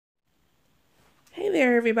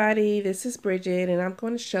there everybody, this is Bridget and I'm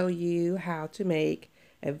going to show you how to make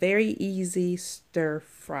a very easy stir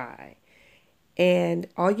fry. And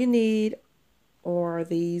all you need are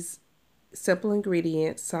these simple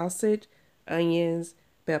ingredients: sausage, onions,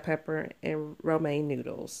 bell pepper, and romaine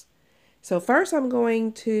noodles. So first I'm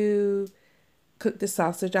going to cook the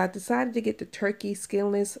sausage. I decided to get the turkey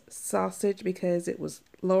skinless sausage because it was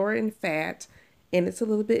lower in fat and it's a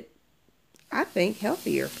little bit, I think,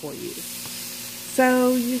 healthier for you.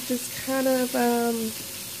 So you just kind of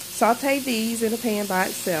saute these in a pan by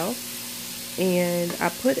itself. And I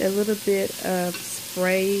put a little bit of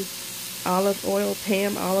spray olive oil,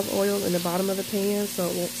 Pam olive oil in the bottom of the pan so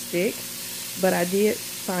it won't stick. But I did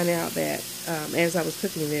find out that as I was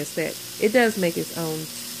cooking this, that it does make its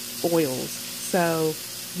own oils. So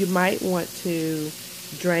you might want to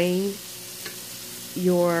drain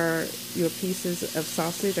your pieces of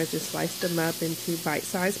sausage. I just sliced them up into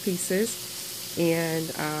bite-sized pieces. And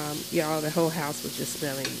y'all, the whole house was just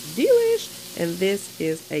smelling delish, and this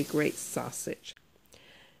is a great sausage.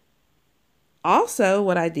 Also,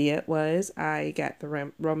 what I did was I got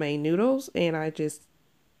the romaine noodles and I just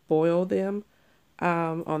boiled them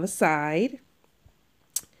on the side.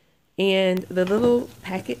 And the little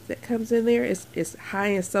packet that comes in there is high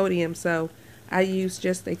in sodium, so I used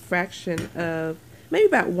just a fraction of, maybe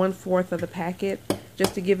about 1/4 of the packet,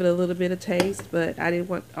 just to give it a little bit of taste, but I didn't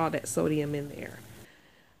want all that sodium in there.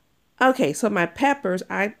 Okay, so my peppers,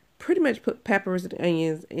 I pretty much put peppers and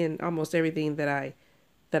onions in almost everything that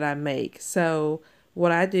I make. So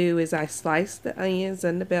what I do is I slice the onions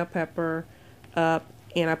and the bell pepper up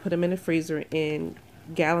and I put them in the freezer in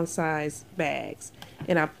gallon-sized bags,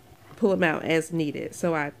 and I pull them out as needed.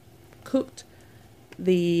 So I cooked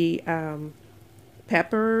the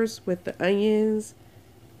peppers with the onions,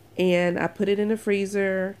 and I put it in the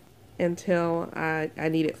freezer until I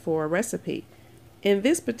need it for a recipe. In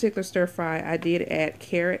this particular stir fry, I did add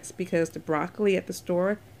carrots because the broccoli at the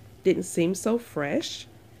store didn't seem so fresh.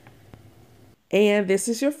 And this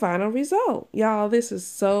is your final result. Y'all, this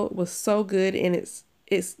was so good, and it's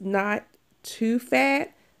not too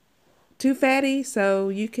fatty, so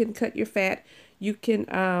you can cut your fat. You could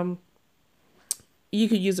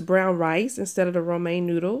use brown rice instead of the romaine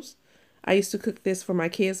noodles. I used to cook this for my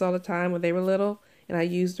kids all the time when they were little, and I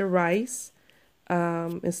used the rice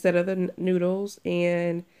instead of the noodles.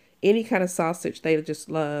 And any kind of sausage they just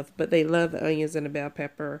love, but they love the onions and the bell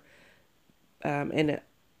pepper and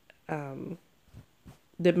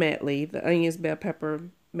the medley, the onions, bell pepper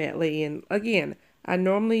medley. And again, I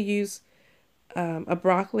normally use a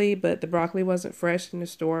broccoli, but the broccoli wasn't fresh in the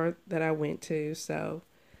store that I went to. So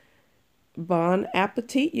bon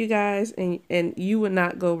appetit, you guys, and you will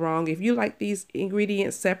not go wrong. If you like these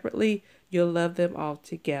ingredients separately, you'll love them all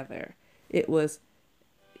together. It was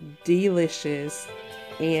delicious,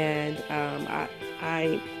 and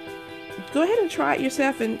I go ahead and try it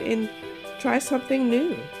yourself and try something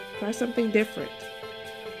new, try something different.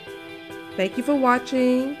 Thank you for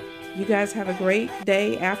watching. You guys have a great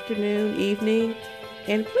day, afternoon, evening,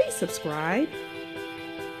 and please subscribe.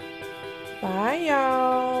 Bye,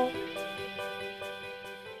 y'all.